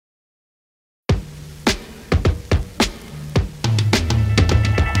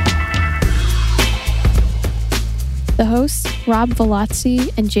The hosts, Rob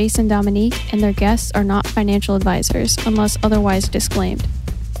Velazzi and Jason Dominique, and their guests are not financial advisors unless otherwise disclaimed.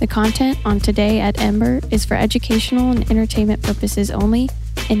 The content on Today at Ember is for educational and entertainment purposes only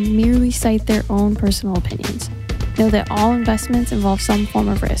and merely cite their own personal opinions. Know that all investments involve some form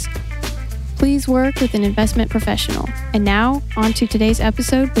of risk. Please work with an investment professional. And now, on to today's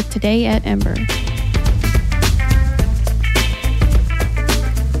episode with Today at Ember.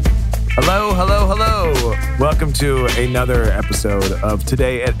 Hello. Welcome to another episode of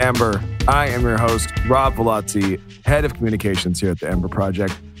Today at Ember. I am your host, Rob Velazzi, Head of Communications here at the Ember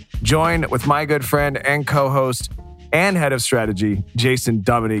Project, joined with my good friend and co-host and Head of Strategy, Jason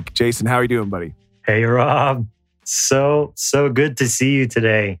Dominique. Jason, how are you doing, buddy? Hey, Rob. So good to see you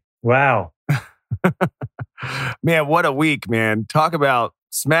today. Wow. Man, what a week, man. Talk about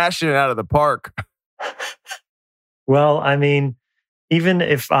smashing it out of the park. Well, I mean, even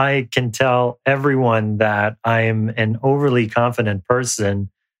if I can tell everyone that I'm an overly confident person,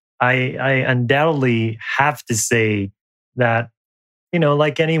 I undoubtedly have to say that,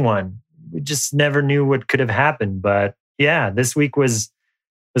 like anyone, we just never knew what could have happened. But yeah, this week was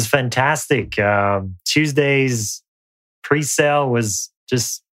fantastic. Tuesday's pre-sale was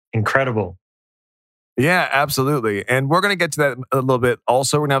just incredible. Yeah, absolutely. And we're going to get to that a little bit.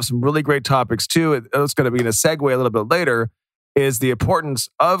 Also, we're going to have some really great topics too. It's going to be in a segue a little bit later, is the importance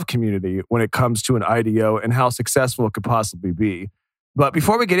of community when it comes to an IDO and how successful it could possibly be. But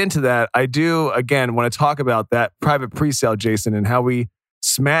before we get into that, I do, again, want to talk about that private pre-sale, Jason, and how we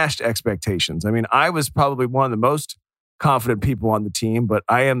smashed expectations. I mean, I was probably one of the most confident people on the team, but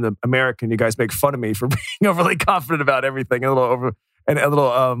I am the American. You guys make fun of me for being overly confident about everything, a little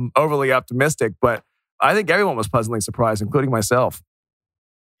overly optimistic. But I think everyone was pleasantly surprised, including myself.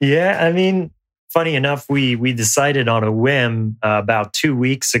 Yeah, I mean, funny enough, we decided on a whim about 2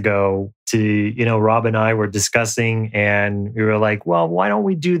 weeks ago to, Rob and I were discussing, and we were like, well, why don't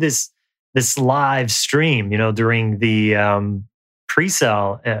we do this live stream, during the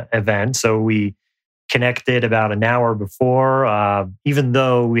pre-sale event? So we connected about an hour before, even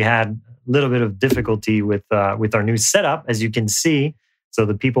though we had a little bit of difficulty with our new setup, as you can see. So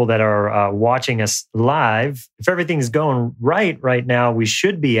the people that are watching us live, if everything's going right now, we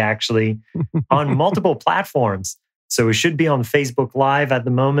should be actually on multiple platforms. So we should be on Facebook Live at the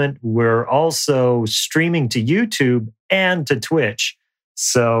moment. We're also streaming to YouTube and to Twitch.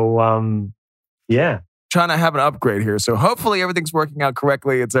 So, yeah. Trying to have an upgrade here. So hopefully everything's working out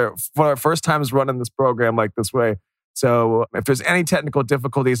correctly. It's one of our first times running this program like this way. So if there's any technical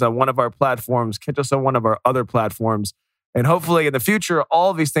difficulties on one of our platforms, catch us on one of our other platforms. And hopefully in the future,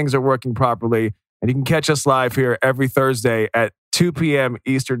 all of these things are working properly. And you can catch us live here every Thursday at 2 p.m.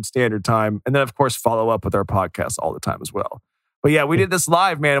 Eastern Standard Time. And then, of course, follow up with our podcast all the time as well. But yeah, we did this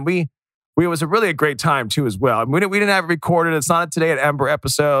live, man. And it was really a great time too as well. I mean, we didn't have it recorded. It's not a Today at Ember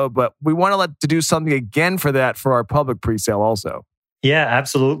episode, but we want to do something again for that for our public pre-sale also. Yeah,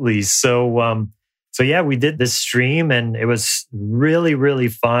 absolutely. So yeah, we did this stream and it was really, really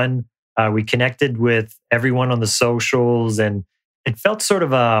fun. We connected with everyone on the socials, and it felt sort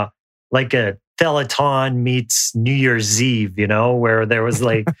of like a Telethon meets New Year's Eve, where there was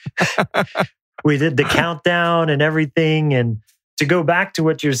like, we did the countdown and everything. And to go back to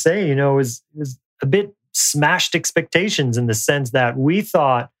what you're saying, it was a bit smashed expectations in the sense that we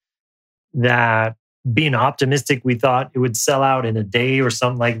thought that, being optimistic, we thought it would sell out in a day or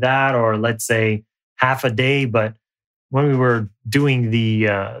something like that, or let's say half a day. But when we were doing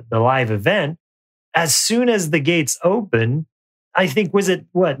the live event, as soon as the gates open, I think, was it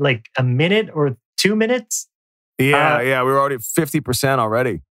like a minute or 2 minutes? Yeah, we were already at 50%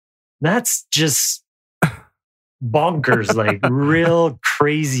 already. That's just bonkers, like real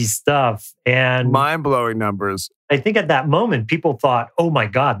crazy stuff. And mind-blowing numbers. I think at that moment, people thought, oh my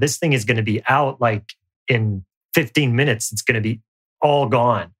God, this thing is going to be out like in 15 minutes. It's going to be all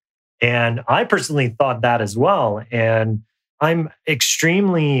gone. And I personally thought that as well. And I'm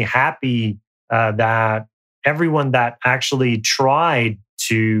extremely happy that everyone that actually tried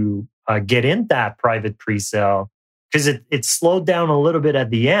to get in that private pre-sale, because it slowed down a little bit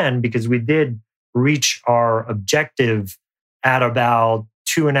at the end, because we did reach our objective at about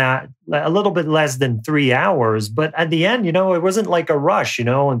a little bit less than 3 hours. But at the end, it wasn't like a rush,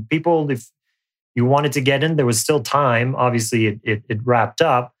 and people, if you wanted to get in, there was still time. Obviously, it wrapped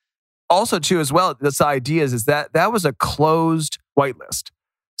up. Also, too, as well, this idea is that was a closed whitelist.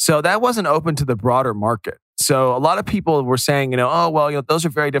 So that wasn't open to the broader market. So a lot of people were saying, those are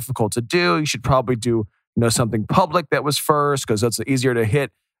very difficult to do. You should probably do, something public that was first, because that's easier to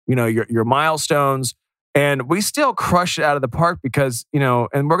hit, your milestones. And we still crush it out of the park because,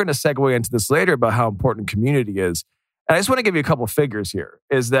 and we're going to segue into this later about how important community is. And I just want to give you a couple of figures here,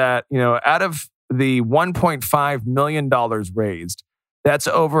 is that, out of the $1.5 million raised, that's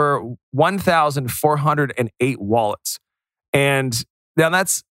over 1,408 wallets. And now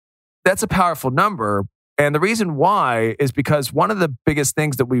that's a powerful number. And the reason why is because one of the biggest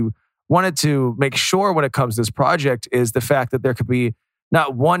things that we wanted to make sure when it comes to this project is the fact that there could be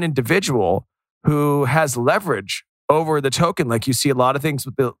not one individual who has leverage over the token. Like you see a lot of things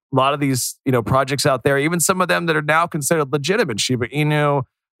with a lot of these, projects out there, even some of them that are now considered legitimate. Shiba Inu,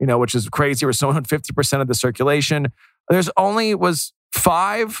 which is crazy. We're still on 50% of the circulation. There's only was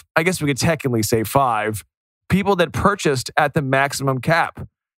 5, I guess we could technically say 5 people that purchased at the maximum cap.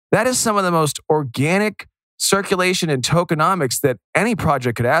 That is some of the most organic circulation and tokenomics that any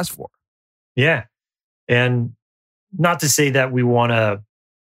project could ask for. Yeah. And not to say that we want to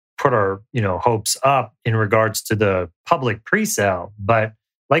put our, hopes up in regards to the public pre-sale, but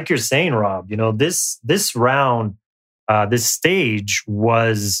like you're saying, Rob, this round, this stage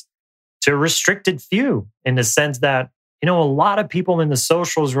was to a restricted few in the sense that, a lot of people in the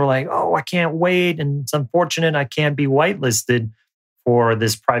socials were like, oh, I can't wait. And it's unfortunate I can't be whitelisted for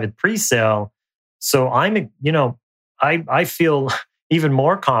this private pre-sale. So I feel even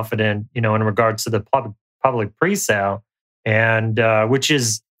more confident, in regards to the public pre-sale, and which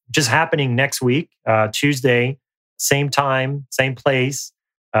is just happening next week, Tuesday, same time, same place,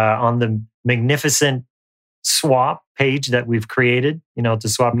 on the magnificent swap page that we've created, to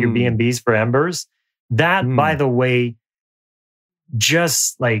swap your BNBs for Embers. That, by the way,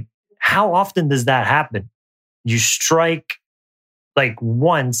 just like, how often does that happen? You strike like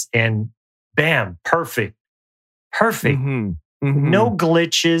once and bam, perfect. No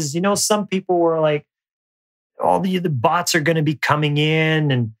glitches. Some people were like, all the bots are going to be coming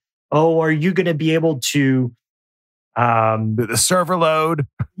in, and are you going to be able to the server load?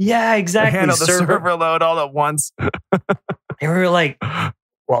 Yeah, exactly. Handle the server load all at once. And we were like,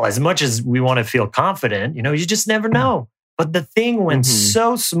 well, as much as we want to feel confident, you just never know. But the thing went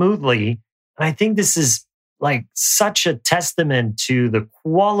so smoothly, and I think this is like such a testament to the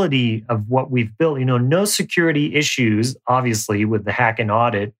quality of what we've built. No security issues, obviously, with the hack and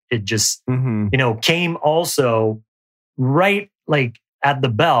audit. It just, came also right like at the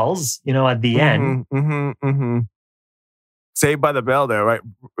bells, at the end. Saved by the bell there, right?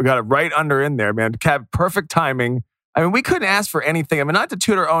 We got it right under in there, man. Perfect timing. I mean, we couldn't ask for anything. I mean, not to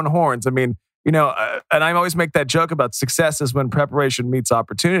toot our own horns. I mean, and I always make that joke about success is when preparation meets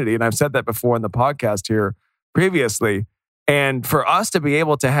opportunity. And I've said that before in the podcast here previously. And for us to be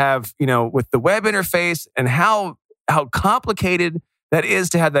able to have, with the web interface and how complicated that is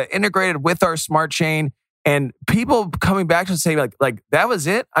to have that integrated with our smart chain, and people coming back to say like that was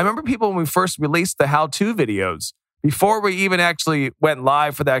it. I remember people when we first released the how-to videos, before we even actually went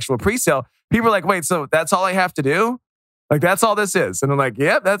live for the actual pre-sale, people were like, wait, so that's all I have to do? Like, that's all this is. And I'm like,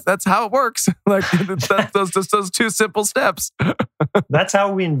 yeah, that's how it works. Like, those 2 simple steps. That's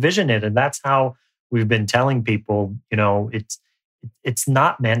how we envision it. And that's how we've been telling people, it's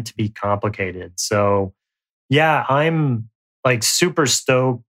not meant to be complicated. So yeah, I'm like super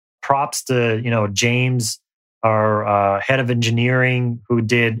stoked. Props to, James, our head of engineering, who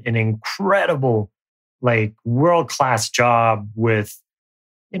did an incredible, like, world-class job with,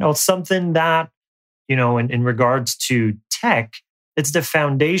 something that, in regards to tech, it's the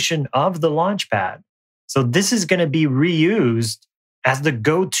foundation of the Launchpad. So this is going to be reused as the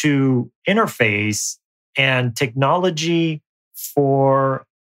go-to interface and technology for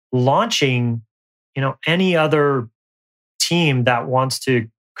launching, any other team that wants to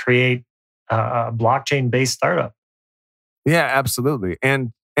create a blockchain-based startup. Yeah, absolutely.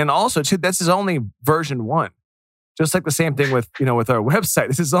 And also, too, this is only version 1. Just like the same thing with, with our website.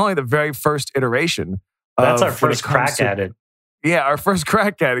 This is only the very first iteration. That's our first crack at it. Yeah, our first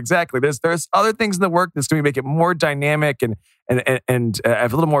crack at it. Exactly. There's other things in the work that's going to make it more dynamic and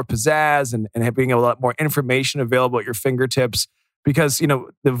have a little more pizzazz and being a lot more information available at your fingertips. Because,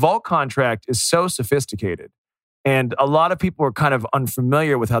 the vault contract is so sophisticated. And a lot of people are kind of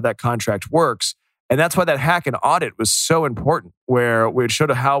unfamiliar with how that contract works. And that's why that hack and audit was so important, where we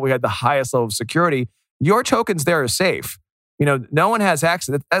showed how we had the highest level of security. Your tokens there are safe. No one has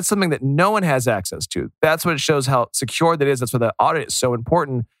access. That's something that no one has access to. That's what it shows how secure that is. That's why the audit is so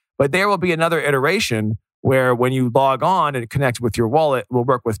important. But there will be another iteration where when you log on and connect with your wallet, we'll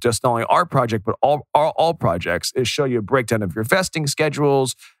work with just not only our project, but all projects, is show you a breakdown of your vesting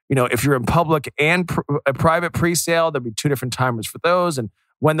schedules. If you're in public and a private pre-sale, there'll be 2 different timers for those, and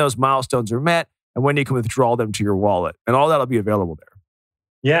when those milestones are met and when you can withdraw them to your wallet. And all that'll be available there.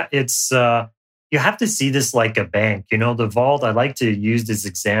 Yeah, it's... You have to see this like a bank. The vault, I like to use this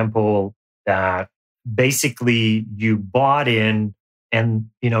example that basically you bought in and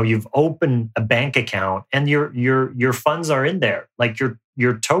you've opened a bank account and your funds are in there, like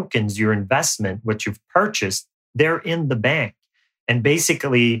your tokens, your investment, what you've purchased, they're in the bank. And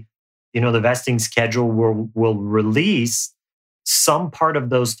basically, the vesting schedule will release some part of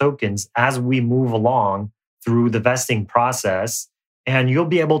those tokens as we move along through the vesting process. And you'll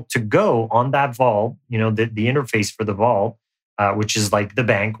be able to go on that vault, the interface for the vault, which is like the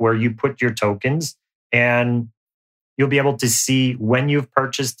bank where you put your tokens, and you'll be able to see when you've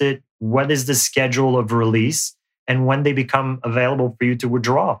purchased it, what is the schedule of release, and when they become available for you to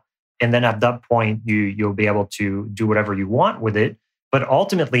withdraw. And then at that point, you'll be able to do whatever you want with it. But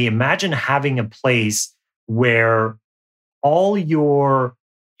ultimately, imagine having a place where all your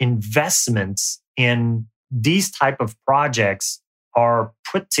investments in these type of projects are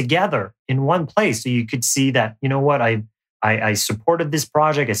put together in one place. So you could see that, I supported this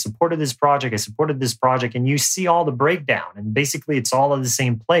project, I supported this project, I supported this project, and you see all the breakdown. And basically, it's all in the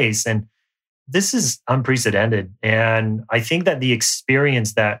same place. And this is unprecedented. And I think that the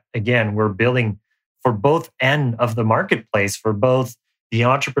experience that, again, we're building for both end of the marketplace, for both the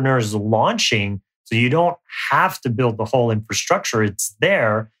entrepreneurs launching, so you don't have to build the whole infrastructure. It's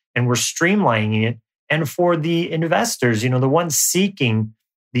there, and we're streamlining it. And for the investors, the ones seeking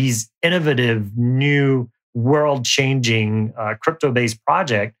these innovative, new, world-changing crypto-based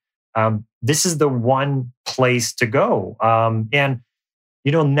project, this is the one place to go. And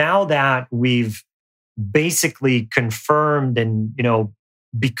now that we've basically confirmed and,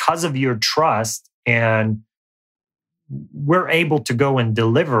 because of your trust, and we're able to go and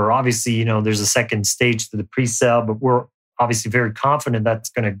deliver, obviously, there's a second stage to the pre-sale, but we're obviously very confident that's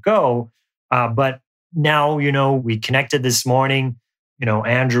going to go. But now, we connected this morning,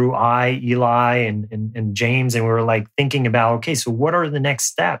 Andrew, Eli, and James, and we were like thinking about, okay, so what are the next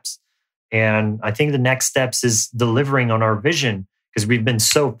steps? And I think the next steps is delivering on our vision, because we've been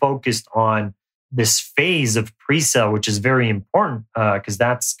so focused on this phase of pre-sale, which is very important because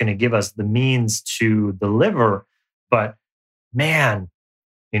that's going to give us the means to deliver. But man,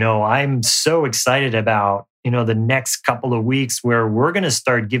 I'm so excited about, the next couple of weeks where we're going to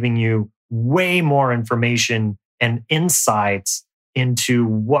start giving you way more information and insights into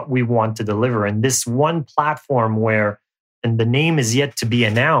what we want to deliver. And this one platform and the name is yet to be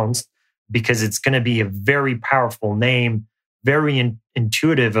announced because it's going to be a very powerful name, very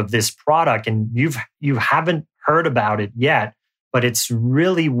intuitive of this product. And you haven't heard about it yet, but it's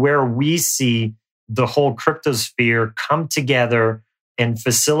really where we see the whole cryptosphere come together and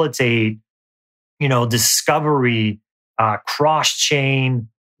facilitate, discovery, cross-chain,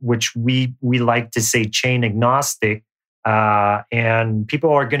 which we like to say chain agnostic. And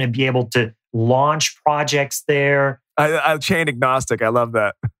people are going to be able to launch projects there. I'm chain agnostic. I love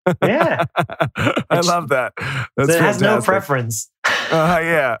that. Yeah. I love that. That's so it has no preference.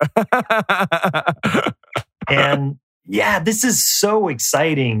 Yeah. And yeah, this is so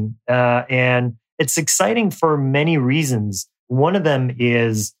exciting. And it's exciting for many reasons. One of them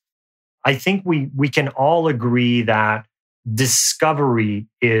is, I think we can all agree that discovery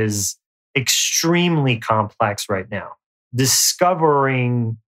is extremely complex right now.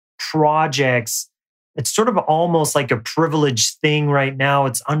 Discovering projects, it's sort of almost like a privileged thing right now.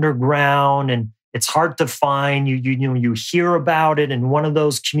 It's underground and it's hard to find. You hear about it in one of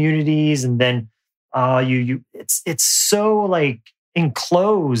those communities, and then it's so like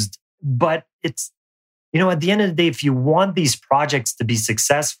enclosed. But it's at the end of the day, if you want these projects to be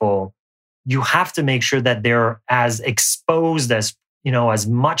successful, you have to make sure that they're as exposed as as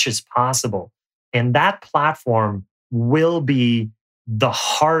much as possible. And that platform will be the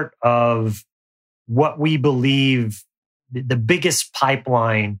heart of what we believe the biggest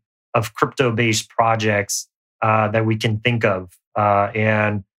pipeline of crypto-based projects that we can think of.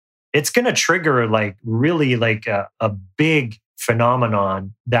 And it's going to trigger really a big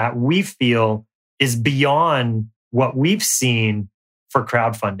phenomenon that we feel is beyond what we've seen for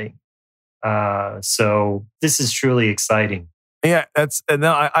crowdfunding. So this is truly exciting. Yeah,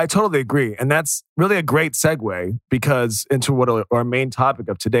 I totally agree. And that's really a great segue because into what our main topic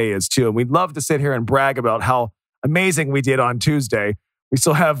of today is too. And we'd love to sit here and brag about how amazing we did on Tuesday. We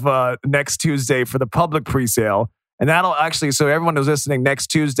still have next Tuesday for the public presale. And that'll actually, so everyone who's listening, next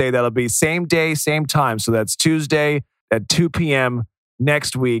Tuesday, that'll be same day, same time. So that's Tuesday at 2 p.m.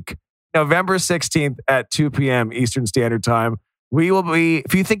 next week, November 16th at 2 p.m. Eastern Standard Time. We will be,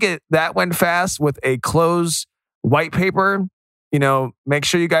 if you think that went fast with a closed white paper, make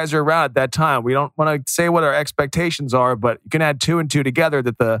sure you guys are around at that time. We don't want to say what our expectations are, but you can add 2 and 2 together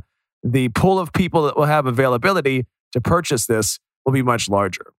that the pool of people that will have availability to purchase this will be much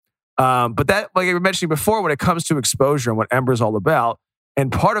larger. But that, like you were mentioning before, when it comes to exposure and what Ember is all about,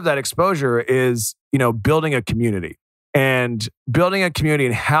 and part of that exposure is, building a community and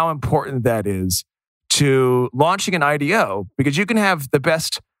how important that is to launching an IDO, because you can have the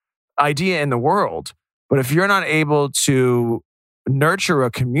best idea in the world, but if you're not able to nurture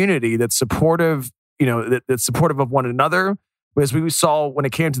a community that's supportive, that's supportive of one another, as we saw when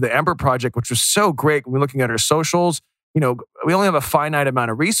it came to the Ember project, which was so great when we're looking at our socials, we only have a finite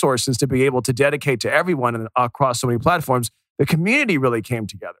amount of resources to be able to dedicate to everyone across so many platforms. The community really came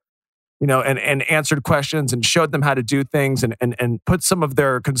together, and answered questions and showed them how to do things and put some of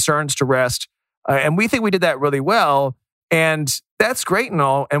their concerns to rest. And we think we did that really well. And that's great and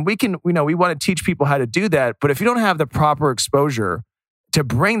all. And we can, we want to teach people how to do that. But if you don't have the proper exposure to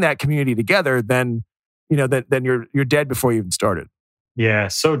bring that community together, then, then you're dead before you even started. Yeah,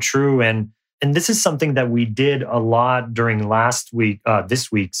 so true. And this is something that we did a lot during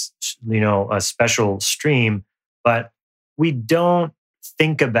this week's, a special stream. But we don't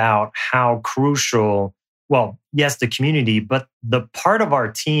think about how crucial, well, yes, the community, but the part of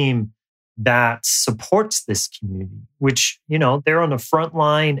our team that supports this community, which, they're on the front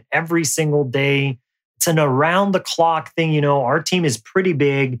line every single day. It's an around the clock thing. Our team is pretty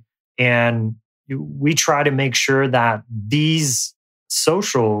big, and we try to make sure that these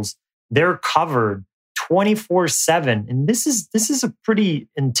socials, they're covered 24/7. And this is a pretty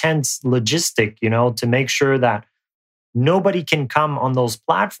intense logistic, to make sure that nobody can come on those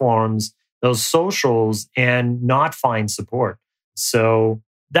platforms, those socials, and not find support. So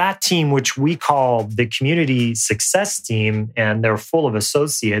that team, which we call the Community Success Team, and they're full of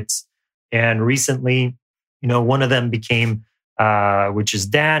associates. And recently, one of them became, which is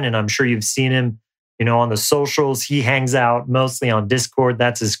Dan, and I'm sure you've seen him, on the socials. He hangs out mostly on Discord.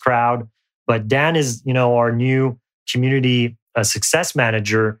 That's his crowd. But Dan is, our new community success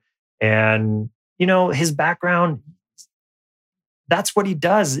manager. And, his background, that's what he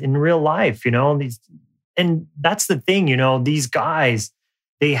does in real life, and that's the thing, these guys,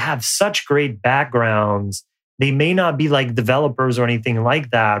 they have such great backgrounds. They may not be like developers or anything like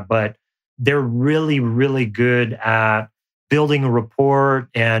that, but they're really, really good at building a rapport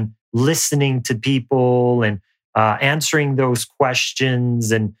and listening to people and answering those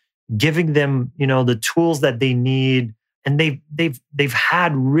questions and giving them, the tools that they need. And they've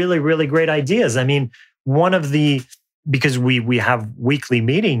had really, really great ideas. I mean, because we have weekly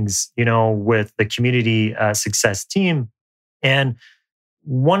meetings, with the community success team, and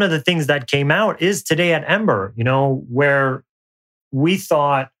one of the things that came out is today at Ember, where we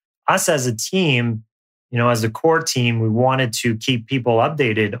thought us as a team, as a core team, we wanted to keep people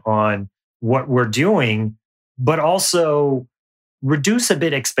updated on what we're doing, but also reduce a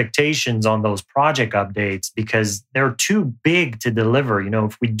bit expectations on those project updates because they're too big to deliver.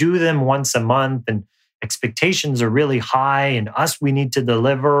 If we do them once a month and expectations are really high and we need to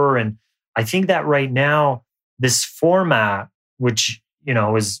deliver. And I think that right now, this format, which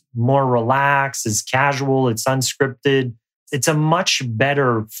is more relaxed, is casual, it's unscripted. It's a much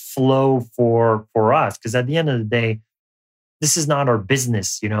better flow for us because at the end of the day, this is not our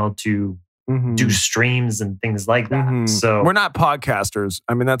business, to do streams and things like that. So we're not podcasters.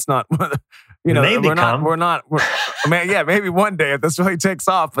 I mean, that's not, maybe maybe one day if this really takes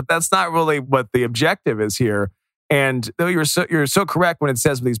off, but that's not really what the objective is here. And though you're so correct when it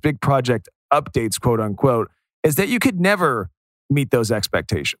says these big project updates, quote unquote, is that you could never meet those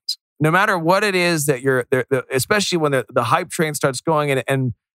expectations. No matter what it is that you're, especially when the hype train starts going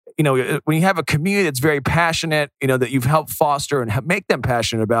and when you have a community that's very passionate, that you've helped foster and make them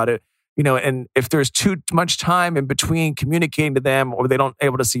passionate about it, and if there's too much time in between communicating to them or they don't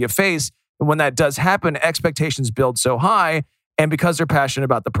able to see your face, and when that does happen, expectations build so high, and because they're passionate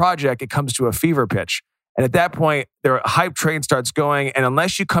about the project, it comes to a fever pitch. And at that point, their hype train starts going, and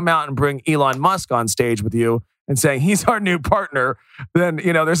unless you come out and bring Elon Musk on stage with you, and saying he's our new partner, then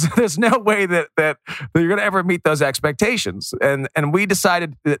there's no way that you're going to ever meet those expectations. And we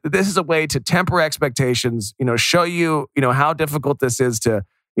decided that this is a way to temper expectations. Show you how difficult this is to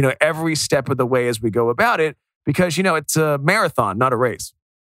every step of the way as we go about it, because it's a marathon, not a race.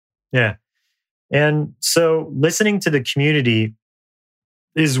 Yeah, and so listening to the community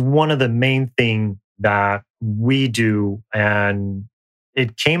is one of the main things that we do, and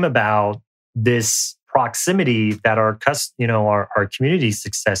it came about this proximity that our community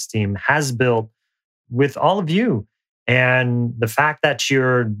success team has built with all of you. And the fact that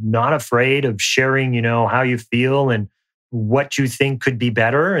you're not afraid of sharing, how you feel and what you think could be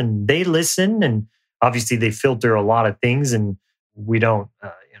better. And they listen, and obviously they filter a lot of things, and we don't,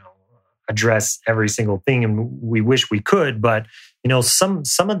 address every single thing, and we wish we could, but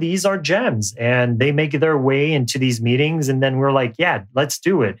some of these are gems, and they make their way into these meetings, and then we're like, yeah, let's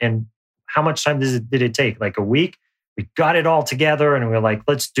do it. And how much time did it take? Like a week? We got it all together, and we're like,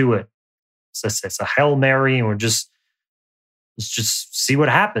 let's do it. It's a Hail Mary, and let's just see what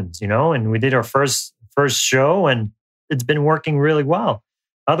happens, And we did our first show, and it's been working really well.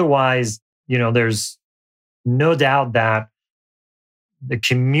 Otherwise, there's no doubt that the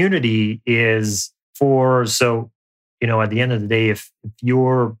community is at the end of the day, if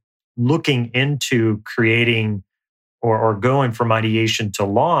you're looking into creating or going from ideation to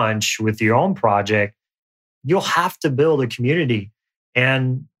launch with your own project, you'll have to build a community.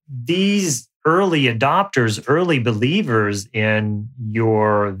 And these early adopters, early believers in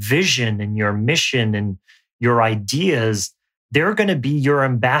your vision and your mission and your ideas, they're going to be your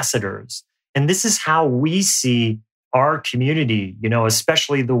ambassadors. And this is how we see our community,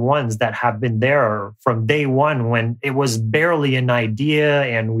 especially the ones that have been there from day one when it was barely an idea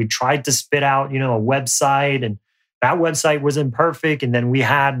and we tried to spit out, a website, and that website wasn't perfect. And then we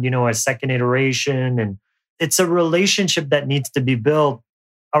had, a second iteration. And it's a relationship that needs to be built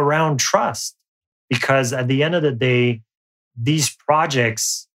around trust, because at the end of the day, these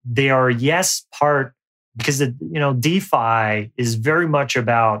projects, they are part, because DeFi is very much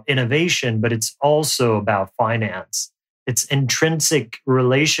about innovation, but it's also about finance. It's intrinsic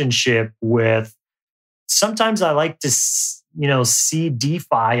relationship with. Sometimes I like to see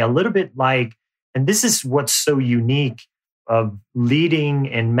DeFi a little bit like, and this is what's so unique of leading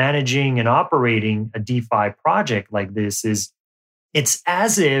and managing and operating a DeFi project like this, is it's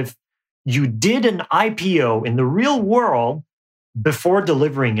as if you did an IPO in the real world before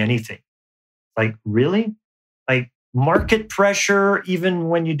delivering anything. Like, really? Like, market pressure, even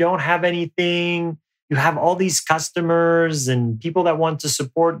when you don't have anything, you have all these customers and people that want to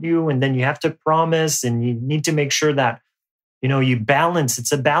support you, and then you have to promise, and you need to make sure that, you balance.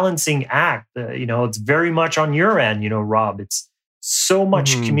 It's a balancing act. It's very much on your end, Rob. It's so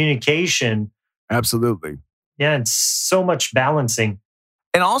much communication. Absolutely. Yeah, it's so much balancing.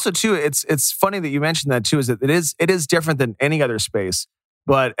 And also, too, it's funny that you mentioned that, too, is that it is different than any other space.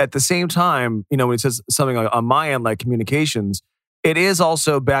 But at the same time, when it says something on my end, like communications, it is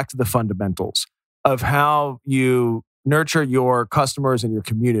also back to the fundamentals of how you nurture your customers and your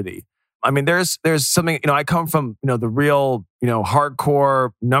community. I mean, there's something, I come from, the real,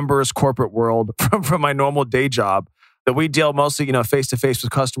 hardcore numbers corporate world from my normal day job that we deal mostly, face to face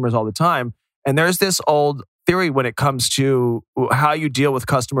with customers all the time. And there's this old theory when it comes to how you deal with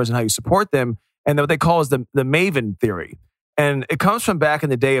customers and how you support them. And what they call is the Maven theory. And it comes from back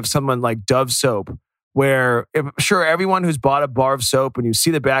in the day of someone like Dove Soap, where I'm sure everyone who's bought a bar of soap, and you see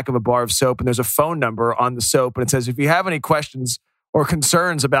the back of a bar of soap and there's a phone number on the soap and it says, if you have any questions or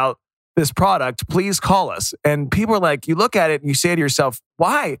concerns about this product, please call us. And people are like, you look at it and you say to yourself,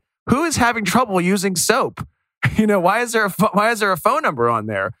 why? Who is having trouble using soap? Why is there a phone number on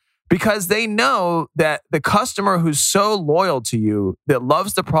there? Because they know that the customer who's so loyal to you, that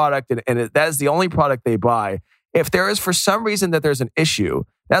loves the product and that is the only product they buy, if there is for some reason that there's an issue,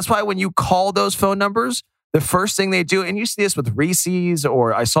 that's why when you call those phone numbers, the first thing they do, and you see this with Reese's,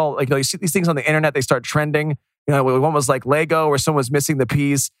 or I saw, you see these things on the internet, they start trending. One was like Lego, where someone was missing the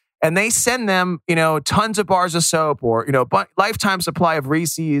piece, and they send them, tons of bars of soap, or, lifetime supply of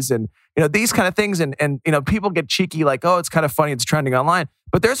Reese's, and, these kind of things. And people get cheeky, like, oh, it's kind of funny, it's trending online.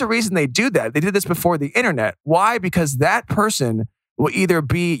 But there's a reason they do that. They did this before the internet. Why? Because that person will either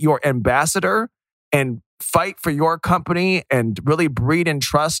be your ambassador and fight for your company and really breed in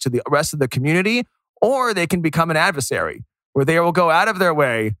trust to the rest of the community, or they can become an adversary where they will go out of their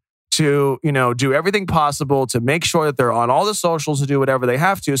way to, do everything possible to make sure that they're on all the socials to do whatever they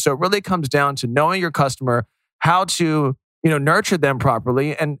have to. So it really comes down to knowing your customer, how to, nurture them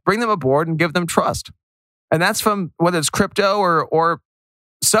properly and bring them aboard and give them trust. And that's from whether it's crypto or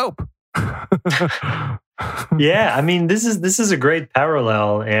soap. Yeah, I mean, this is a great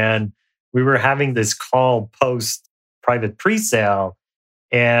parallel. And we were having this call post private presale,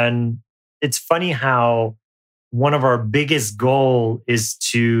 and it's funny how one of our biggest goal is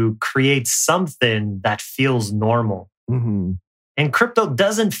to create something that feels normal. Mm-hmm. And crypto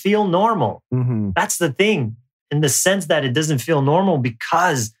doesn't feel normal. Mm-hmm. That's the thing, in the sense that it doesn't feel normal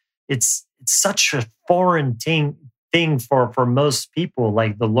because it's such a foreign thing for most people,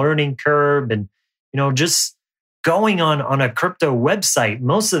 like the learning curve and, just going on a crypto website.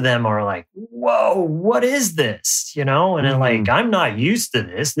 Most of them are like, whoa, what is this? And then like, I'm not used to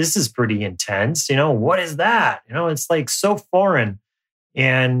this. This is pretty intense. What is that? It's like so foreign.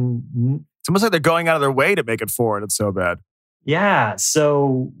 And it's almost like they're going out of their way to make it foreign. It's so bad. Yeah.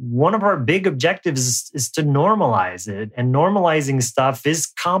 So one of our big objectives is to normalize it. And normalizing stuff is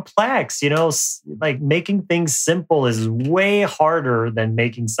complex. Like making things simple is way harder than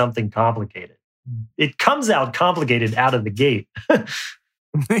making something complicated. It comes out complicated out of the gate.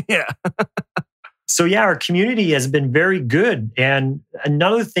 Yeah. So yeah, our community has been very good. And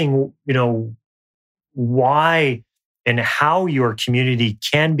another thing, why and how your community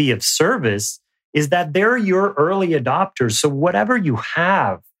can be of service is that they're your early adopters. So whatever you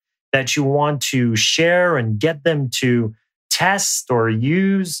have that you want to share and get them to test or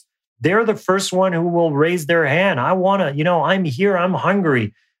use, they're the first one who will raise their hand. I want to, I'm here, I'm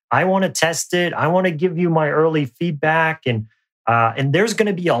hungry. I want to test it. I want to give you my early feedback. And there's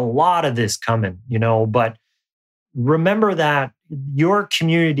going to be a lot of this coming, but remember that your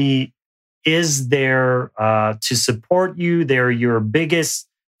community is there to support you. They're your biggest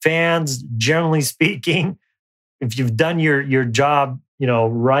fans, generally speaking, if you've done your job,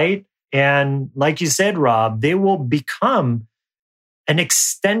 right. And like you said, Rob, they will become an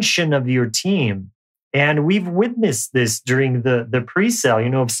extension of your team. And we've witnessed this during the pre-sale.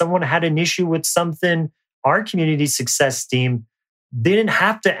 If someone had an issue with something, our community success team, they didn't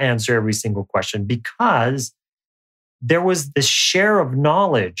have to answer every single question because there was this share of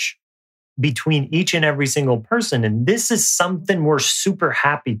knowledge between each and every single person. And this is something we're super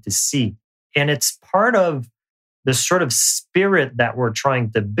happy to see. And it's part of the sort of spirit that we're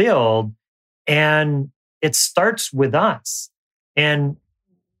trying to build. And it starts with us. And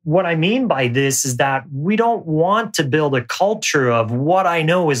what I mean by this is that we don't want to build a culture of what I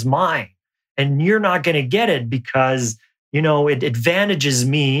know is mine. And you're not going to get it because, it advantages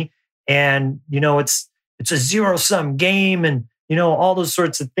me. And, it's a zero-sum game and, all those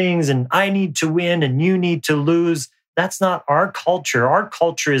sorts of things. And I need to win and you need to lose. That's not our culture. Our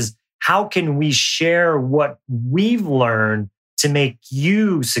culture is how can we share what we've learned to make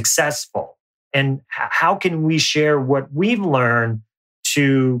you successful? And how can we share what we've learned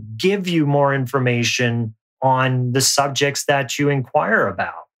to give you more information on the subjects that you inquire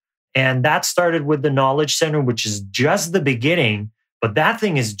about? And that started with the Knowledge Center, which is just the beginning. But that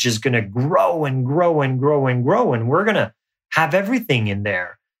thing is just going to grow and grow and grow and grow. And we're going to have everything in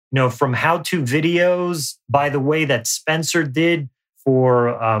there, from how-to videos, by the way, that Spencer did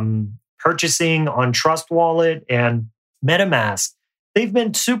for purchasing on Trust Wallet and MetaMask. They've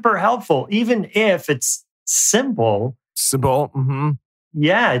been super helpful, even if it's simple. Simple. Mm-hmm.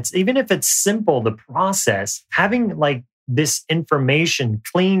 Yeah, even if it's simple, the process, having like this information,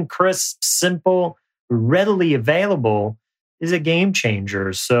 clean, crisp, simple, readily available is a game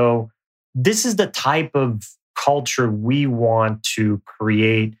changer. So this is the type of culture we want to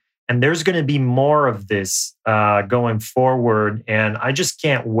create. And there's going to be more of this going forward. And I just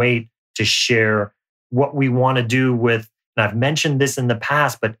can't wait to share what we want to do with, and I've mentioned this in the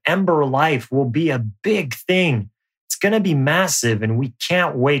past, but Ember Life will be a big thing. It's going to be massive. And we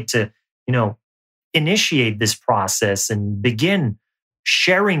can't wait to, initiate this process and begin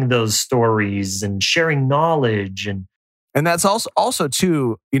sharing those stories and sharing knowledge. And that's also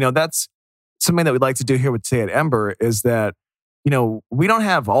too, that's something that we'd like to do here with Today at Ember is that, we don't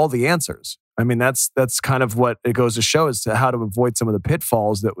have all the answers. I mean, that's kind of what it goes to show as to how to avoid some of the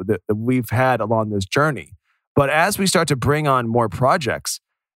pitfalls that we've had along this journey. But as we start to bring on more projects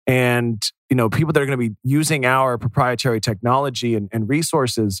and, people that are going to be using our proprietary technology and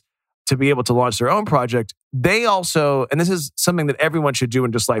resources to be able to launch their own project, they also, and this is something that everyone should do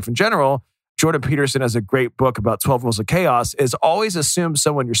in just life in general, Jordan Peterson has a great book about 12 Rules of Chaos, is always assume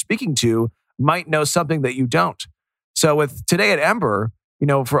someone you're speaking to might know something that you don't. So with Today at Ember,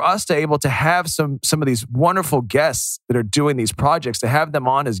 for us to able to have some of these wonderful guests that are doing these projects, to have them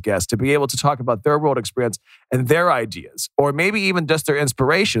on as guests, to be able to talk about their world experience and their ideas, or maybe even just their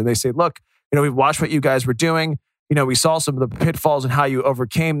inspiration. They say, look, we've watched what you guys were doing. We saw some of the pitfalls and how you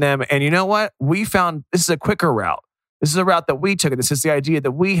overcame them. And you know what? We found this is a quicker route. This is a route that we took. And this is the idea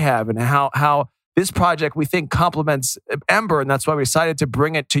that we have and how this project we think complements Ember. And that's why we decided to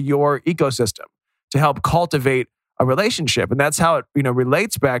bring it to your ecosystem to help cultivate a relationship. And that's how it,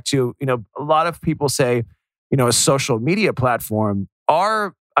 relates back to, a lot of people say, a social media platform.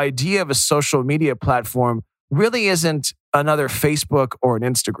 Our idea of a social media platform really isn't another Facebook or an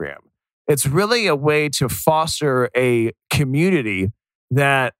Instagram. It's really a way to foster a community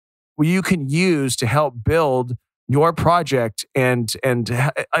that you can use to help build your project, and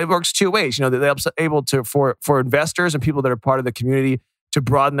it works two ways. They're able to for investors and people that are part of the community to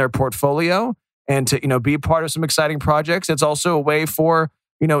broaden their portfolio and to be part of some exciting projects. It's also a way for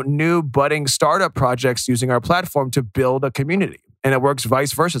new budding startup projects using our platform to build a community, and it works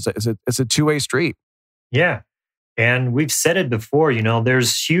vice versa. It's a two-way street. Yeah. And we've said it before,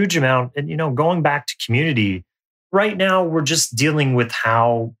 there's huge amount, and, going back to community, right now we're just dealing with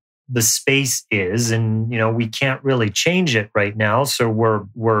how the space is, and, we can't really change it right now. So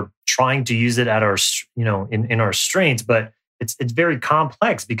we're trying to use it at our, in our strengths, but it's very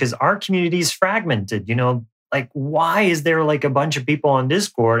complex because our community is fragmented. Like, why is there like a bunch of people on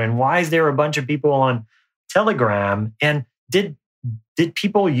Discord, and why is there a bunch of people on Telegram? And did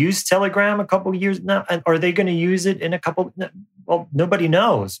people use Telegram a couple of years now? Are they going to use it in a couple? Well, nobody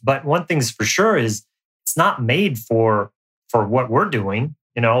knows. But one thing's for sure is it's not made for what we're doing.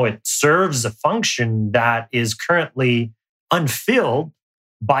 It serves a function that is currently unfilled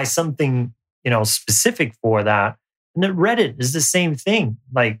by something, specific for that. And then Reddit is the same thing.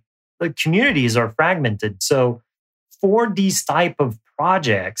 Like, the communities are fragmented. So for these type of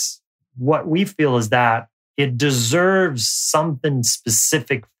projects, what we feel is that it deserves something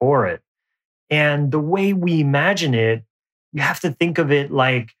specific for it. And the way we imagine it, you have to think of it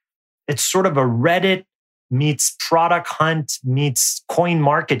like it's sort of a Reddit meets Product Hunt meets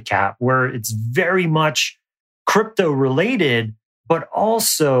CoinMarketCap, where it's very much crypto related, but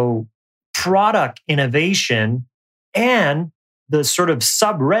also product innovation and the sort of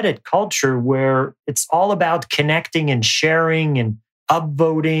subreddit culture where it's all about connecting and sharing and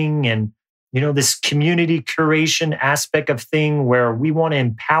upvoting and, this community curation aspect of thing where we want to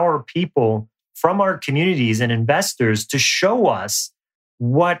empower people from our communities and investors to show us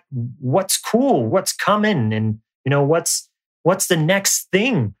what's cool, what's coming, and, what's the next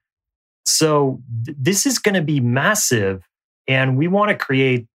thing. So this is going to be massive. And we want to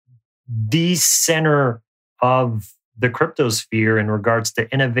create the center of the cryptosphere in regards to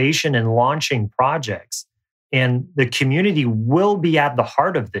innovation and launching projects. And the community will be at the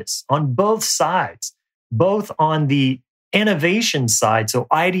heart of this on both sides, both on the innovation side, so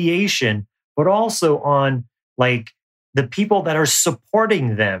ideation, but also on like the people that are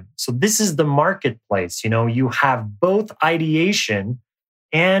supporting them. So this is the marketplace. You have both ideation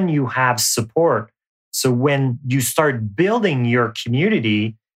and you have support. So when you start building your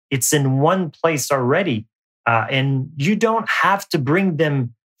community, it's in one place already. And you don't have to bring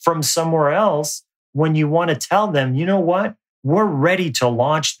them from somewhere else when you want to tell them, you know what, we're ready to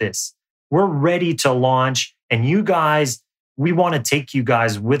launch this. We're ready to launch. And you guys, we want to take you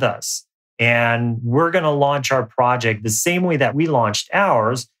guys with us. And we're going to launch our project the same way that we launched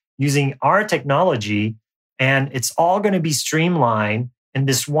ours using our technology. And it's all going to be streamlined in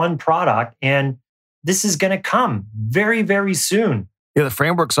this one product. And this is going to come very, very soon. Yeah, the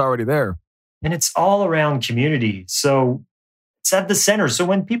framework's already there. And it's all around community. So it's at the center. So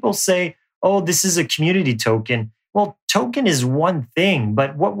when people say, oh, this is a community token, well, token is one thing.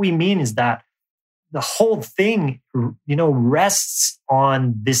 But what we mean is that the whole thing, rests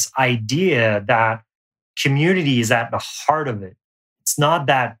on this idea that community is at the heart of it. It's not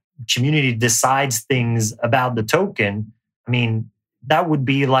that community decides things about the token. I mean, that would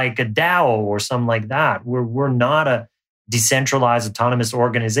be like a DAO or something like that. We're not a decentralized autonomous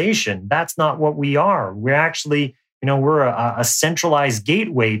organization. That's not what we are. We're actually, we're a centralized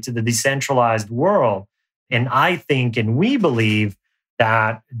gateway to the decentralized world. And I think, and we believe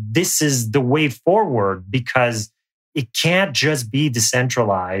that this is the way forward because it can't just be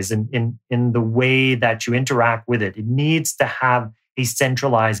decentralized in the way that you interact with it. It needs to have a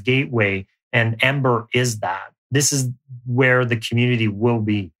centralized gateway, and Ember is that. This is where the community will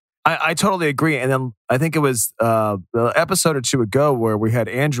be. I totally agree. And then I think it was the episode or two ago where we had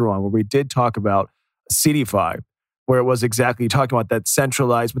Andrew on, where we did talk about CDFI, where it was exactly talking about that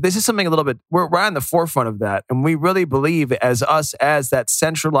centralized. But this is something a little bit, we're right on the forefront of that. And we really believe as that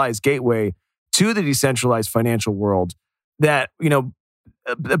centralized gateway to the decentralized financial world, that,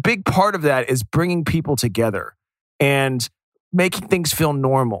 a big part of that is bringing people together and making things feel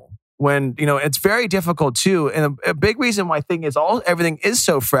normal. When, it's very difficult too. And a big reason why everything is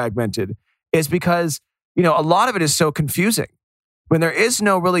so fragmented is because, a lot of it is so confusing. When there is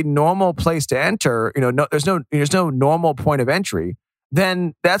no really normal place to enter, there's no normal point of entry,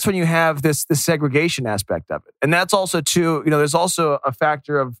 then that's when you have this segregation aspect of it. And that's also too, there's also a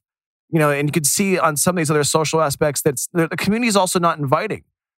factor of, and you can see on some of these other social aspects that the community is also not inviting.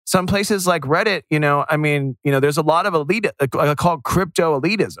 Some places like Reddit, there's a lot of elite, I call it crypto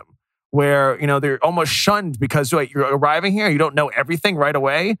elitism, where, they're almost shunned because you're arriving here, you don't know everything right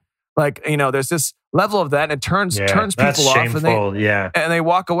away. Like, there's this level of that, and it turns people off, and they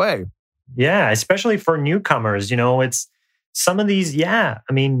walk away. Yeah, especially for newcomers. It's some of these. Yeah,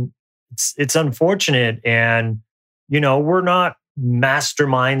 it's unfortunate, and we're not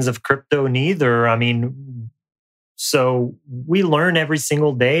masterminds of crypto neither. So we learn every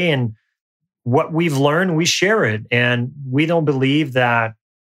single day, and what we've learned, we share it. And we don't believe that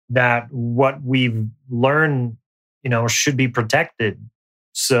what we've learned, should be protected.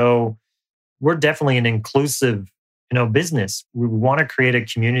 So we're definitely an inclusive, business. We want to create a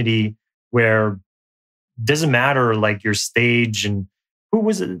community where it doesn't matter like your stage and who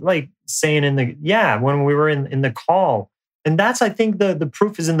was it like saying when we were in the call. And that's, I think the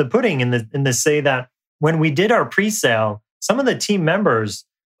proof is in the pudding in the say that when we did our pre-sale, some of the team members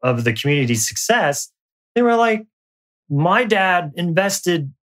of the community success, they were like, my dad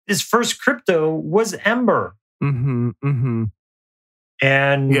invested, his first crypto was Ember. Mm-hmm, mm-hmm.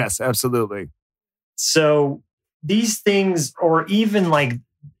 And yes, absolutely. So these things, or even like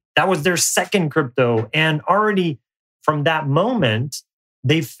that was their second crypto. And already from that moment,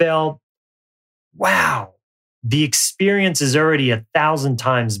 they felt, wow, the experience is already 1,000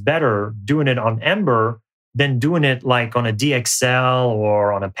 times better doing it on Ember than doing it like on a DXL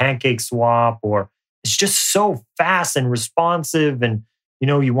or on a PancakeSwap, or it's just so fast and responsive. And,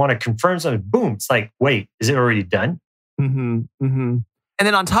 you want to confirm something, boom, it's like, wait, is it already done? Mm-hmm, mm-hmm. And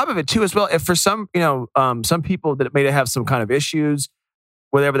then on top of it too, as well, if for some, some people that may have some kind of issues,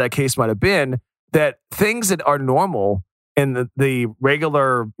 whatever that case might have been, that things that are normal in the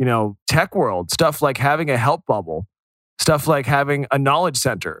regular, tech world, stuff like having a help bubble, stuff like having a knowledge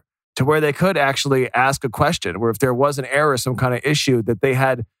center to where they could actually ask a question, where if there was an error, some kind of issue, that they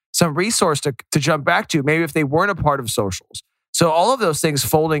had some resource to jump back to, maybe if they weren't a part of socials. So all of those things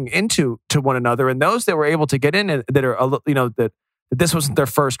folding into one another, and those that were able to get in that are, that this wasn't their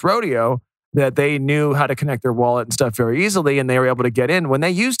first rodeo, that they knew how to connect their wallet and stuff very easily, and they were able to get in. When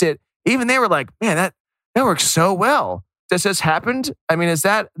they used it, even they were like, man, that works so well. This has happened. I mean,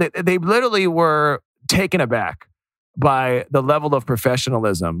 they literally were taken aback by the level of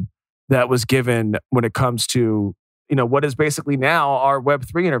professionalism that was given when it comes to, what is basically now our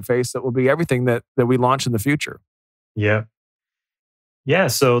Web3 interface that will be everything that we launch in the future. Yeah. Yeah.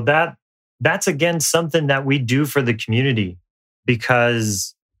 So that's again something that we do for the community,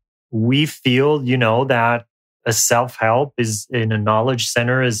 because we feel, that a self-help is in a knowledge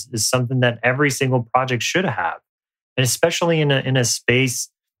center is something that every single project should have. And especially in a space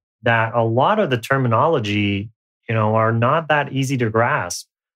that a lot of the terminology, are not that easy to grasp.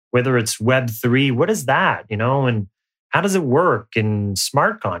 Whether it's Web3, what is that? And how does it work in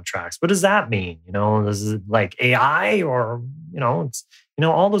smart contracts? What does that mean? Is it like AI or, it's,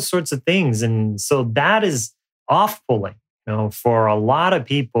 all those sorts of things. And so that is off-pulling, for a lot of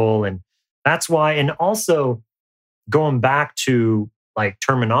people. And that's why, and also going back to like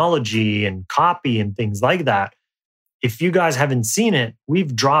terminology and copy and things like that. If you guys haven't seen it,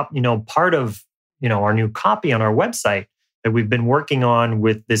 we've dropped, part of, our new copy on our website that we've been working on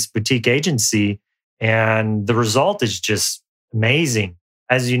with this boutique agency. And the result is just amazing.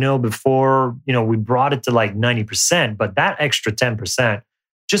 As you know, before, we brought it to like 90%, but that extra 10%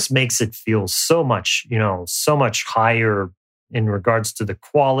 just makes it feel so much higher in regards to the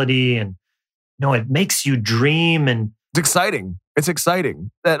quality. And, it makes you dream. And it's exciting. It's exciting.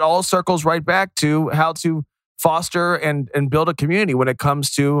 That all circles right back to how to foster and build a community when it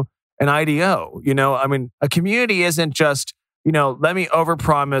comes to an IDO. I mean, a community isn't just, let me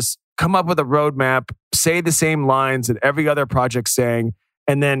overpromise, come up with a roadmap, say the same lines that every other project's saying,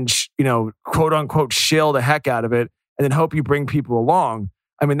 and then, quote unquote, shill the heck out of it, and then hope you bring people along.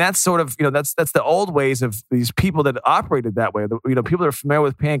 I mean, that's sort of, that's the old ways of these people that operated that way. People that are familiar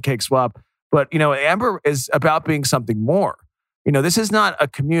with PancakeSwap, but, Ember is about being something more. This is not a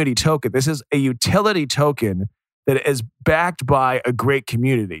community token. This is a utility token that is backed by a great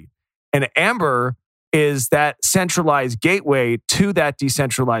community. And Ember is that centralized gateway to that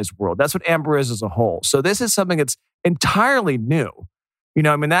decentralized world. That's what Ember is as a whole. So this is something that's entirely new.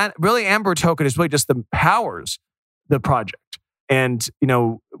 That really Ember token is really just the powers the project. And,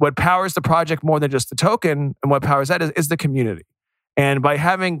 what powers the project more than just the token, and what powers that is the community. And by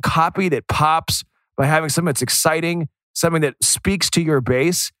having copy that pops, by having something that's exciting, something that speaks to your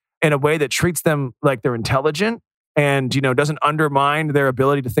base in a way that treats them like they're intelligent and, doesn't undermine their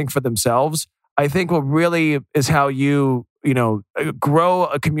ability to think for themselves, I think what really is how you, grow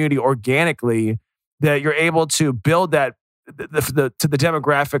a community organically, that you're able to build that to the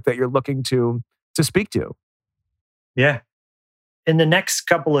demographic that you're looking to speak to. Yeah. In the next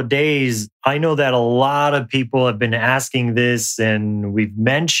couple of days, I know that a lot of people have been asking this, and we've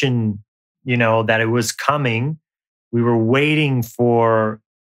mentioned, that it was coming. We were waiting for,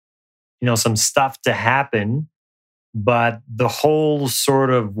 some stuff to happen. But the whole sort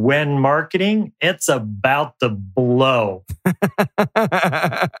of when marketing, it's about to blow.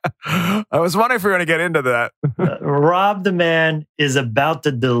 I was wondering if we were going to get into that. Rob the man is about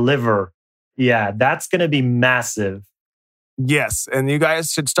to deliver Yeah, that's going to be massive. Yes. And you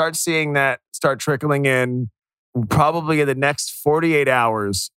guys should start seeing that start trickling in probably in the next 48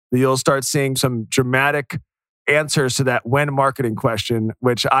 hours. You'll start seeing some dramatic answers to that when marketing question,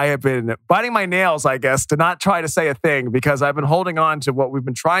 which I have been biting my nails, I guess, to not try to say a thing because I've been holding on to what we've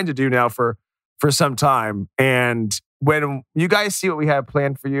been trying to do now for some time. And when you guys see what we have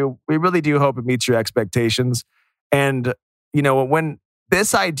planned for you, we really do hope it meets your expectations. And, when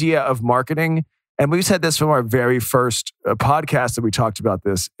this idea of marketing, and we've said this from our very first podcast that we talked about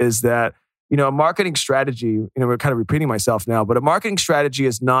this, is that, a marketing strategy, we're kind of repeating myself now, but a marketing strategy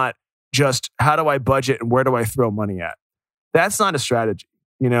is not just how do I budget and where do I throw money at? That's not a strategy,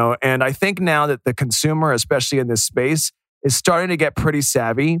 and I think now that the consumer, especially in this space, is starting to get pretty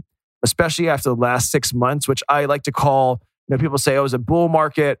savvy, especially after the last 6 months, which I like to call, people say, oh, it's a bull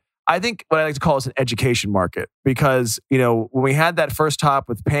market. I think what I like to call is an education market because, when we had that first top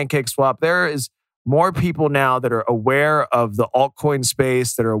with PancakeSwap, there is more people now that are aware of the altcoin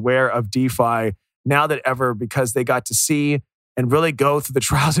space, that are aware of DeFi now than ever because they got to see and really go through the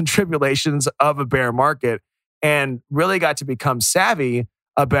trials and tribulations of a bear market and really got to become savvy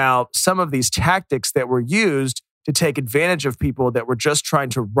about some of these tactics that were used to take advantage of people that were just trying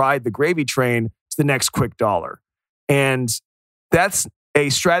to ride the gravy train to the next quick dollar. And that's a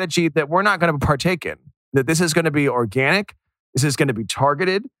strategy that we're not going to partake in, that this is going to be organic. This is going to be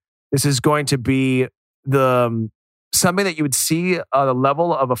targeted. This is going to be something that you would see on the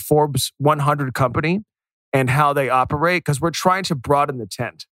level of a Forbes 100 company and how they operate, because we're trying to broaden the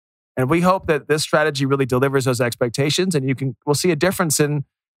tent. And we hope that this strategy really delivers those expectations and we'll see a difference in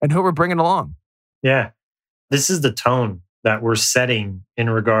who we're bringing along. Yeah. This is the tone that we're setting in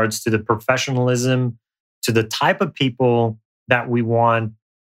regards to the professionalism, to the type of people that we want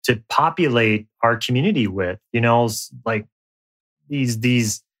to populate our community with, like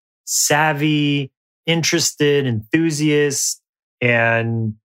these savvy, interested enthusiasts,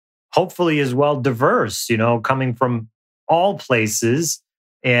 and hopefully as well diverse, coming from all places.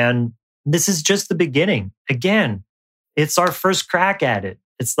 And this is just the beginning. Again, it's our first crack at it.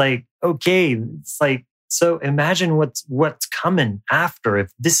 It's like, okay, so imagine what's coming after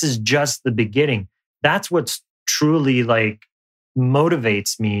if this is just the beginning. That's what's truly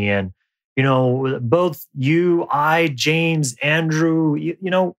motivates me. And, both you, I, James, Andrew,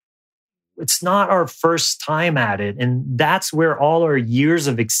 it's not our first time at it. And that's where all our years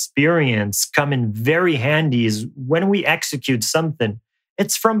of experience come in very handy is when we execute something.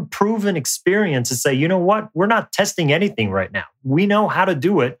 It's from proven experience to say, you know what? We're not testing anything right now. We know how to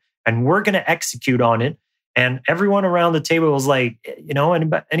do it and we're going to execute on it. And everyone around the table was like,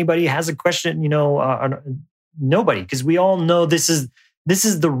 anybody has a question, nobody, because we all know this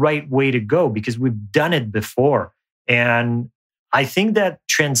is the right way to go because we've done it before. And I think that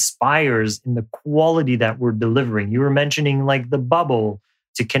transpires in the quality that we're delivering. You were mentioning the bubble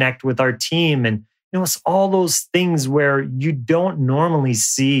to connect with our team. And, it's all those things where you don't normally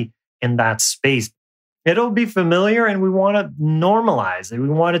see in that space. It'll be familiar and we want to normalize it. We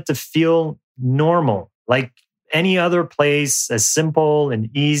want it to feel normal, like any other place, as simple and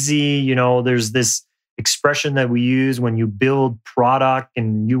easy. There's this expression that we use when you build product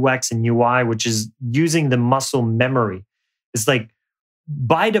and UX and UI, which is using the muscle memory. It's like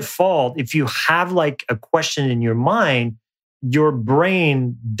by default, if you have a question in your mind, your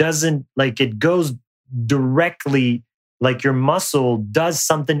brain doesn't it goes directly, your muscle does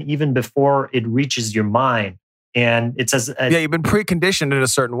something even before it reaches your mind. And it says, you've been preconditioned in a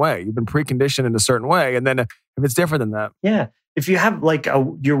certain way. And then if it's different than that. Yeah. If you have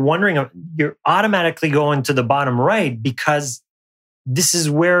you're wondering, you're automatically going to the bottom right because this is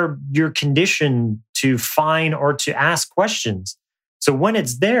where you're conditioned to find or to ask questions. So when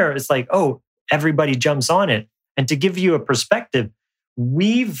it's there, it's everybody jumps on it. And to give you a perspective,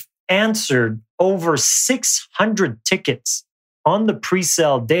 we've answered over 600 tickets on the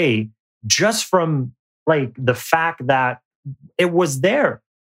pre-sale day just from the fact that it was there.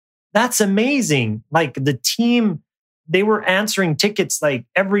 That's amazing. The team, they were answering tickets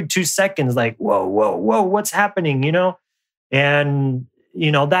every 2 seconds, whoa, what's happening, And,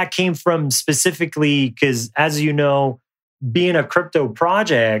 that came from specifically because, as you know, being a crypto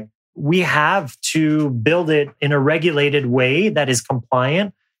project, we have to build it in a regulated way that is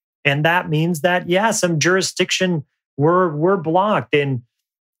compliant. And that means that, some jurisdiction we're blocked. And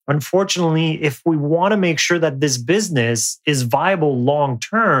unfortunately, if we want to make sure that this business is viable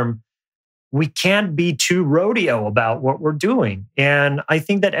long-term, we can't be too rodeo about what we're doing. And I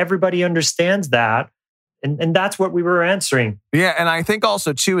think that everybody understands that. And that's what we were answering. Yeah. And I think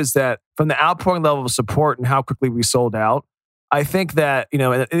also too is that from the outpouring level of support and how quickly we sold out, I think that,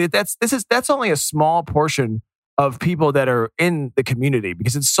 that's only a small portion of people that are in the community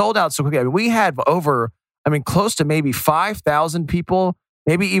because it's sold out so quickly. I mean, we had close to maybe 5,000 people,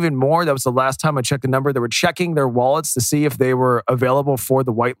 maybe even more. That was the last time I checked the number. They were checking their wallets to see if they were available for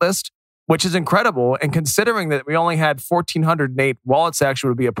the whitelist, which is incredible. And considering that we only had 1,408 wallets actually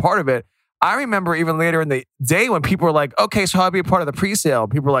would be a part of it, I remember even later in the day when people were like, okay, so I'll be a part of the pre-sale.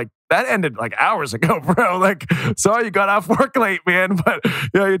 People were like, that ended like hours ago, bro. Like, sorry you got off work late, man, but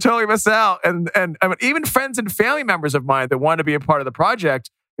you totally missed out. And I mean, even friends and family members of mine that wanted to be a part of the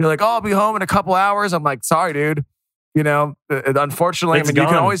project, like, oh, I'll be home in a couple hours. I'm like, sorry, dude. Unfortunately, It's you gone.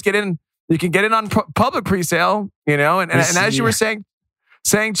 can always get in. You can get in on public pre-sale, and as you were saying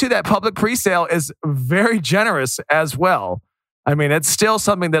too, that public pre-sale is very generous as well. I mean, it's still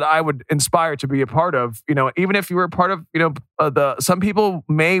something that I would inspire to be a part of. Even if you were a part of, some people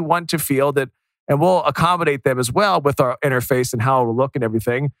may want to feel that, and we'll accommodate them as well with our interface and how it will look and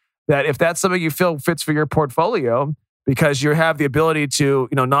everything. That if that's something you feel fits for your portfolio, because you have the ability to,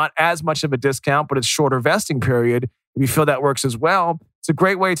 not as much of a discount, but it's shorter vesting period. If you feel that works as well, it's a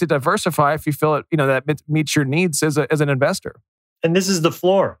great way to diversify if you feel it, that meets your needs as an investor. And this is the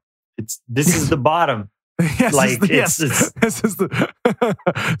floor. This is the bottom. Yes, this is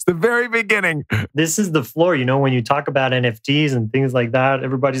it's the very beginning. This is the floor. When you talk about NFTs and things like that,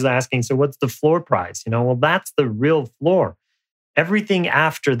 everybody's asking, so what's the floor price? Well, that's the real floor. Everything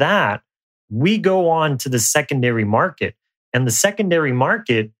after that, we go on to the secondary market. And the secondary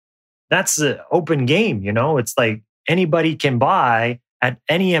market, that's an open game. It's like anybody can buy at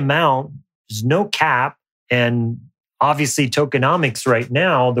any amount. There's no cap. And obviously tokenomics right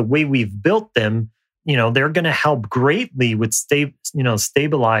now, the way we've built them, they're going to help greatly with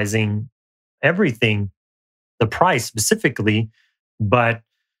stabilizing everything, the price specifically. But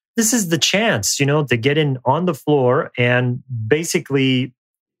this is the chance, to get in on the floor. And basically,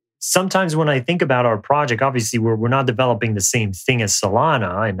 sometimes when I think about our project, obviously we're not developing the same thing as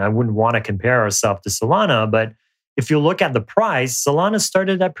Solana, and I wouldn't want to compare ourselves to Solana. But if you look at the price, Solana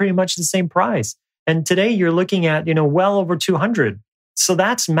started at pretty much the same price. And today you're looking at, well over 200. So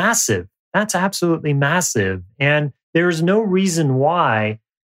that's massive. That's absolutely massive. And there's no reason why,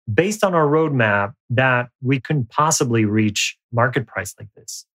 based on our roadmap, that we couldn't possibly reach market price like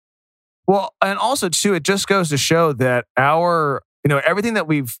this. Well, and also too, it just goes to show that everything that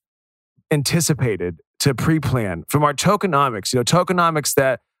we've anticipated to pre-plan from our tokenomics, tokenomics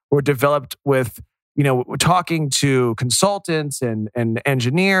that were developed with, talking to consultants and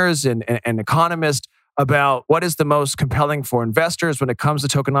engineers and economists about what is the most compelling for investors when it comes to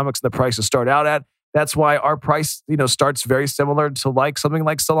tokenomics and the prices start out at. That's why our price, starts very similar to something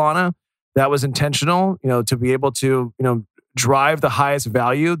like Solana. That was intentional, to be able to, drive the highest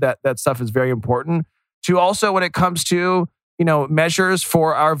value. That stuff is very important. To also, when it comes to, measures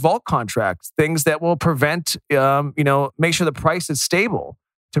for our vault contracts, things that will prevent, make sure the price is stable,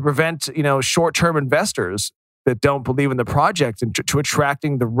 to prevent, short-term investors that don't believe in the project, and to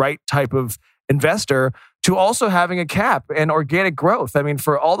attracting the right type of investor, to also having a cap and organic growth. I mean,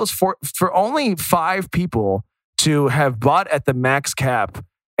 for all those for only 5 people to have bought at the max cap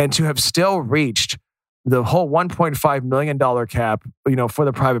and to have still reached the whole $1.5 million cap, for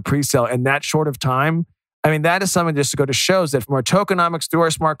the private pre-sale in that short of time. I mean, that is something just to go to shows that from our tokenomics through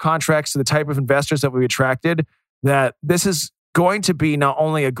our smart contracts to the type of investors that we attracted, that this is going to be not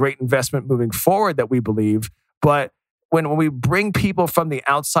only a great investment moving forward that we believe, but when we bring people from the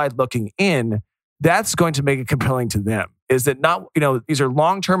outside looking in, that's going to make it compelling to them. Is that not, these are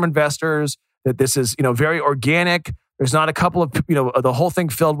long-term investors, that this is, very organic. There's not a couple of, the whole thing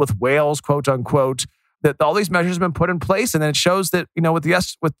filled with whales, quote unquote, that all these measures have been put in place. And then it shows that,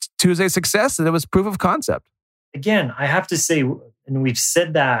 with Tuesday's success, that it was proof of concept. Again, I have to say, and we've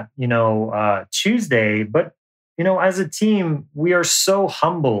said that, Tuesday, but, as a team, we are so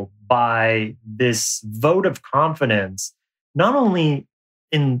humbled by this vote of confidence, not only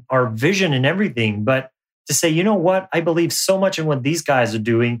in our vision and everything, but to say, you know what, I believe so much in what these guys are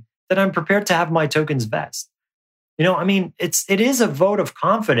doing that I'm prepared to have my tokens vest. It is a vote of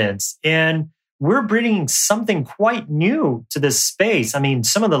confidence, and we're bringing something quite new to this space. I mean,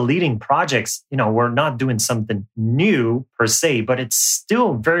 some of the leading projects, we're not doing something new per se, but it's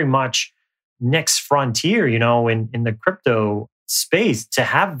still very much next frontier, in the crypto space to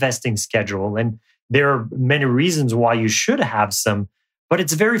have vesting schedule. And there are many reasons why you should have some, but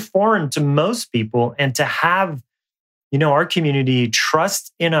it's very foreign to most people. And to have, our community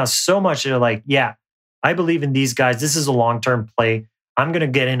trust in us so much, they're like, yeah, I believe in these guys. This is a long-term play. I'm going to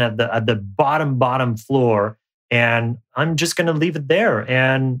get in at the bottom floor, and I'm just going to leave it there.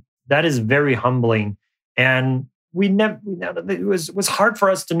 And that is very humbling. And it was hard for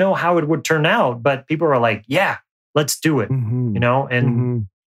us to know how it would turn out, but people were like, yeah, let's do it, and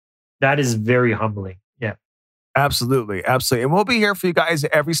that is very humbling. Yeah. Absolutely. Absolutely. And we'll be here for you guys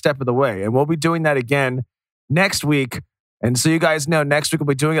every step of the way. And we'll be doing that again next week. And so you guys know, next week we'll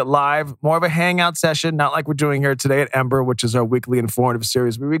be doing it live, more of a hangout session, not like we're doing here today at Ember, which is our weekly informative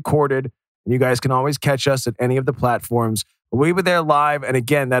series we recorded. And you guys can always catch us at any of the platforms. We'll be there live. And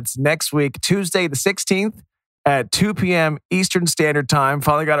again, that's next week, Tuesday the 16th at 2 p.m. Eastern Standard Time.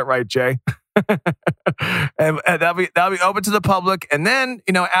 Finally got it right, Jay. and that'll be open to the public. And then,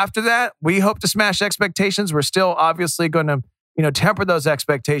 after that, we hope to smash expectations. We're still obviously going to, temper those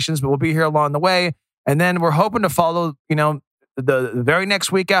expectations, but we'll be here along the way. And then we're hoping to follow, the very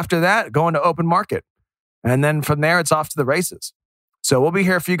next week after that, going to open market. And then from there, it's off to the races. So we'll be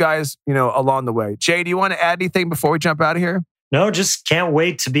here for you guys, along the way. Jay, do you want to add anything before we jump out of here? No, just can't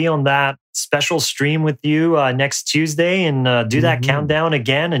wait to be on that special stream with you next Tuesday and do that countdown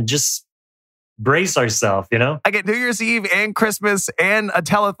again and just brace ourselves, I get New Year's Eve and Christmas and a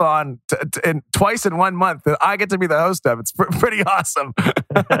telethon twice in 1 month that I get to be the host of. It's pretty awesome.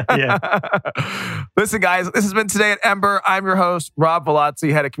 Yeah. Listen, guys, this has been Today at Ember. I'm your host, Rob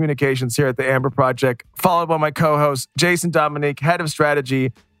Velazzi, Head of Communications here at the Amber Project, followed by my co-host, Jason Dominique, Head of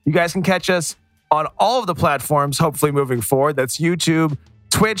Strategy. You guys can catch us on all of the platforms, hopefully moving forward. That's YouTube,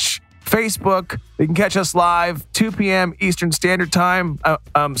 Twitch, Facebook. You can catch us live 2 p.m. Eastern Standard Time.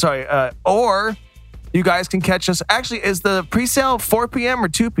 Or you guys can catch us. Actually, is the pre-sale 4 p.m. or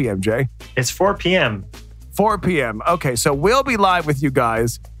 2 p.m., Jay? It's 4 p.m. 4 p.m. Okay, so we'll be live with you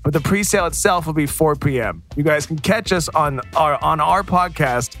guys, but the pre-sale itself will be 4 p.m. You guys can catch us on our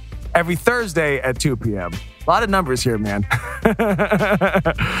podcast every Thursday at 2 p.m. A lot of numbers here, man.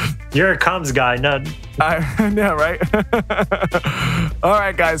 You're a comms guy, none. I know, right? All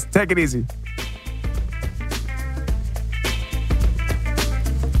right, guys, take it easy.